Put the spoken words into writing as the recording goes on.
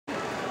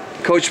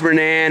Coach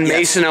Bernan,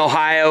 Mason,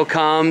 Ohio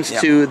comes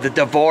to the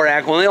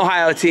Dvorak, only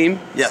Ohio team.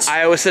 Yes.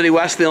 Iowa City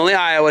West, the only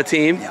Iowa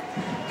team. Yep.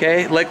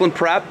 Okay, Lakeland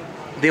Prep,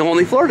 the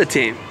only Florida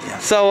team. Yeah.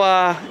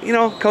 So, you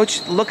know,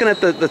 Coach, looking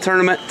at the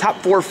tournament, top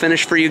 4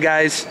 finish for you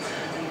guys.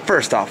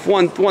 First off,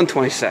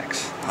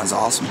 126. That was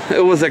awesome.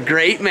 It was a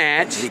great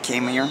match. He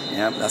came here.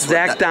 Yep, that's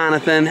Zach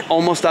Donathan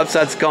almost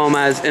upsets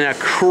Gomez in a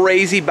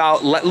crazy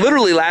bout,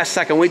 literally last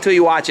second. Wait till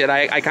you watch it.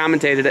 I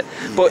commentated it.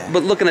 But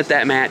looking at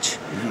that match,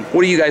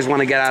 what do you guys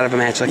want to get out of a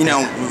match like that? You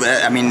know,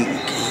 I mean,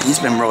 he's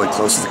been really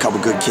close with a couple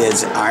good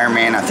kids.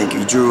 Ironman, I think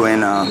he drew in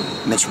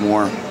Mitch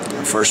Moore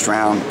first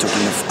round, took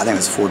him to, I think it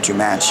was a 4-2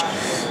 match.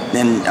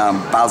 Then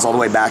bows all the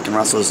way back and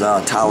wrestles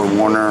Tyler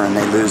Warner, and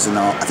they lose in,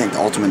 I think, the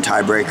ultimate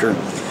tiebreaker.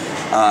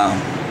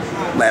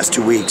 Last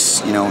 2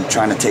 weeks, you know,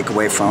 trying to take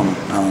away from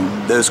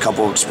those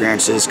couple of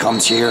experiences,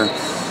 comes here,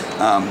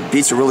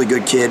 beats a really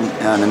good kid,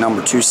 the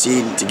number 2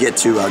 seed to get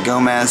to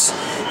Gomez.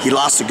 He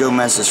lost to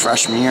Gomez his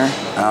freshman year,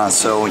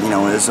 so, you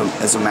know, it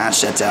was a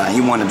match that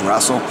he wanted to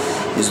wrestle.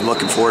 He was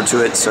looking forward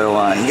to it,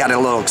 so he got a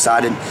little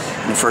excited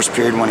in the first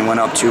period when he went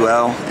up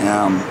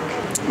 2-0.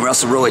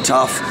 Wrestled really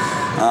tough.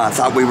 I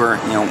thought we were,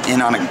 you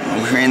know,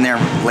 we were in there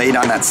late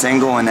on that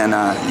single, and then,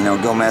 you know,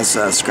 Gomez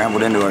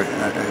scrambled into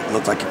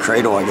looked like a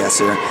cradle, I guess.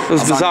 There. It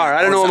was bizarre.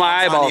 I don't know what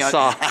my eyeballs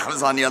saw. I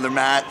was on the other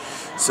mat,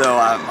 so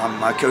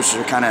my coaches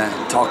are kind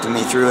of talked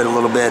me through it a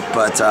little bit.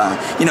 But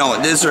you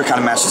know, these are the kind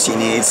of matches he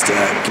needs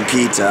to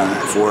compete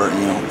for,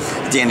 you know,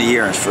 at the end of the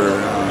year. For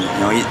you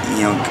know,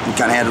 he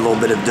kind of had a little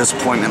bit of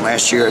disappointment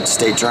last year at the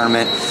state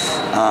tournament,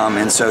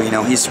 and so, you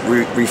know, he's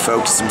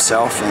refocused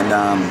himself and.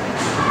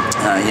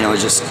 You know,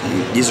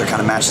 these are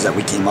kind of matches that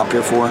we came up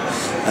here for.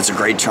 That's a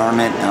great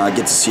tournament.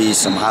 Get to see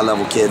some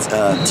high-level kids,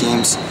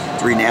 teams,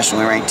 3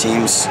 nationally ranked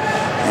teams,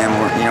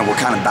 and we're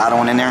kind of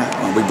battling in there.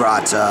 We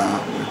brought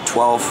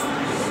 12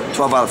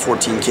 out of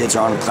 14 kids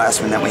are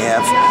underclassmen that we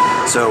have.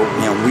 So,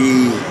 you know,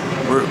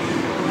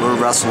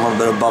 we're wrestling a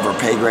little bit above our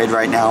pay grade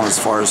right now as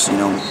far as, you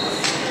know,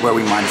 where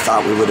we might have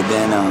thought we would have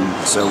been.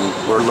 So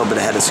we're a little bit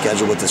ahead of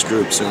schedule with this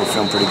group, so we're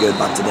feeling pretty good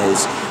about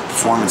today's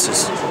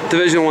performances.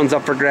 Division I's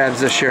up for grabs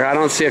this year. I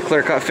don't see a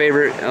clear-cut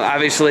favorite.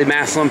 Obviously,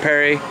 Massillon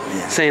Perry,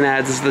 St.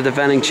 Ed's is the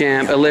defending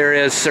champ.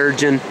 Elyria is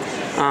Surgeon.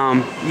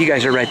 You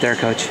guys are right there,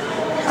 Coach.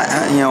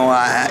 You know,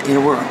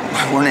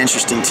 we're an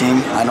interesting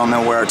team. I don't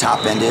know where our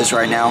top end is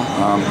right now.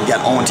 We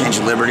got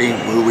Olentangy Liberty,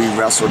 who we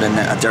wrestled in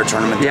at their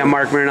tournament. Yeah,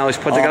 Mark Marinelli's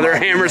put together a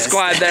hammer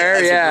squad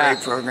there.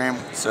 That's a great program.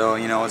 So,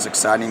 you know, it's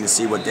exciting to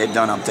see what they've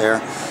done up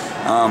there.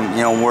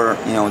 You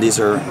know, these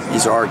are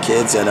our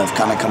kids that have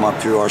kind of come up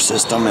through our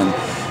system, and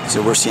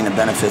so we're seeing the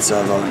benefits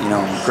of you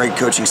know, great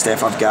coaching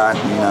staff I've got,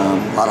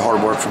 and a lot of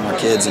hard work from our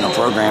kids in our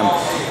program.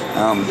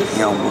 You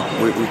know,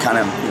 we kind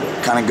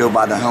of go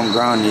by the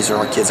homegrown. These are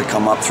our kids that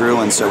come up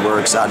through, and so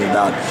we're excited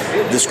about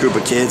this group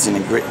of kids and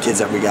the great kids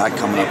that we got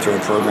coming up through our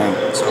program.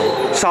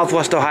 So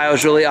Southwest Ohio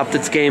has really upped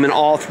its game in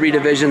all 3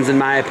 divisions, in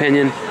my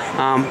opinion.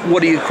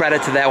 What do you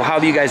credit to that? How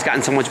have you guys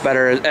gotten so much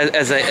better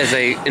as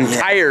a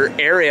entire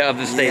area of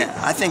the state?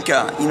 Yeah, I think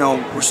you know,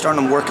 we're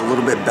starting to work a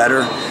little bit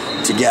better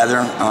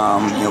together.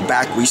 You know,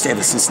 back we used to have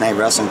the Cincinnati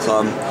Wrestling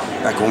Club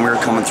back when we were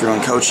coming through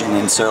and coaching,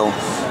 and so,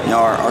 you know,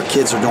 our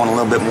kids are doing a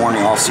little bit more in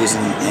the off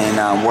season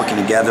and working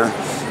together.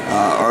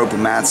 Our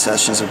open mat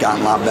sessions have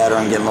gotten a lot better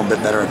and getting a little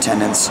bit better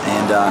attendance,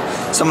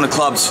 and some of the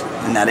clubs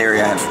in that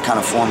area have kind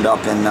of formed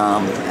up and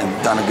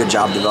done a good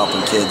job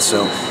developing kids.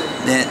 So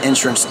the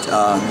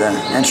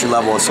entry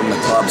level of some of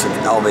the clubs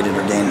have elevated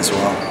our game as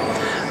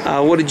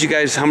well. What did you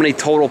guys? How many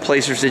total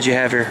placers did you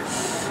have here?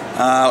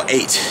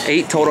 8.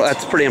 8 total.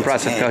 That's pretty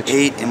impressive, Coach.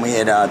 8, and we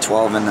had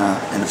 12 in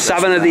the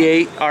 7 of the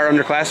 8 are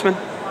underclassmen.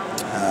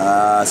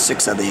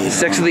 6 of the 8.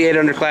 6 of the 8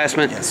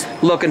 underclassmen. Yes.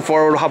 Looking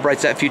forward, how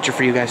bright's that future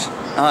for you guys?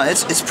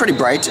 It's pretty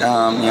bright. You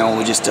know,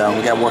 we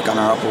got to work on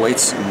our upper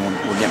weights, and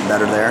we're getting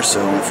better there. So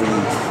if we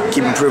can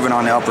keep improving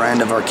on the upper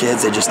end of our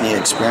kids, they just need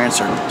experience.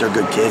 They're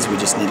good kids. We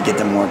just need to get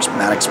them more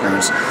mat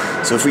experience.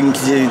 So if we can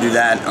continue to do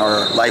that,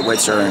 our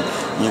lightweights are,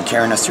 you know,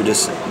 carrying us through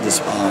this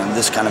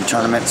kind of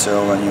tournament.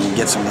 So you know, we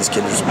get some of these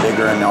kids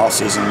bigger in the all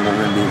season, we're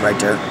going to be right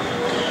there.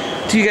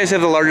 Do you guys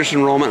have the largest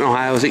enrollment in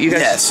Ohio? Is it you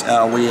guys? Yes,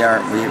 we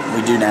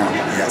do now.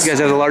 Yes. You guys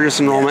have the largest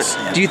enrollment.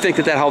 Yes. Do you think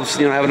that helps,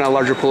 you know, having a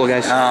larger pool of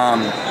guys?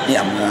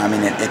 Yeah, I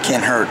mean, it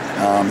can't hurt,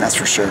 that's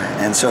for sure.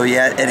 And so,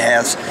 yeah, it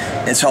has.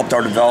 It's helped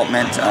our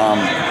development.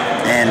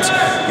 And,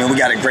 you know, we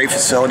got a great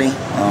facility.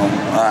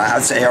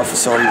 I'd say our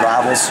facility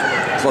rivals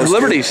close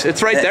Liberties.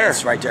 It's right there.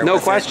 It's right there. No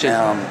question.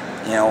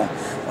 You know,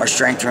 our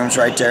strength room's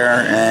right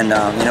there. And,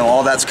 you know,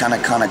 all that's kind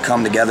of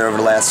come together over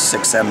the last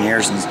 6-7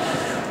 years. And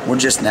we're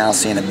just now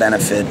seeing the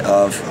benefit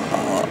of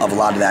a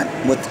lot of that,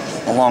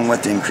 along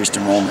with the increased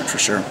enrollment, for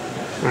sure.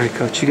 All right,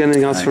 Coach. You got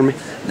anything else for me?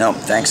 No,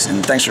 thanks,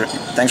 and thanks for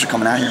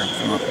coming out here.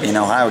 Being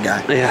an Ohio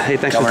guy. Yeah. Hey,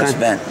 thanks for the time.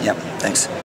 Event. Yep. Thanks.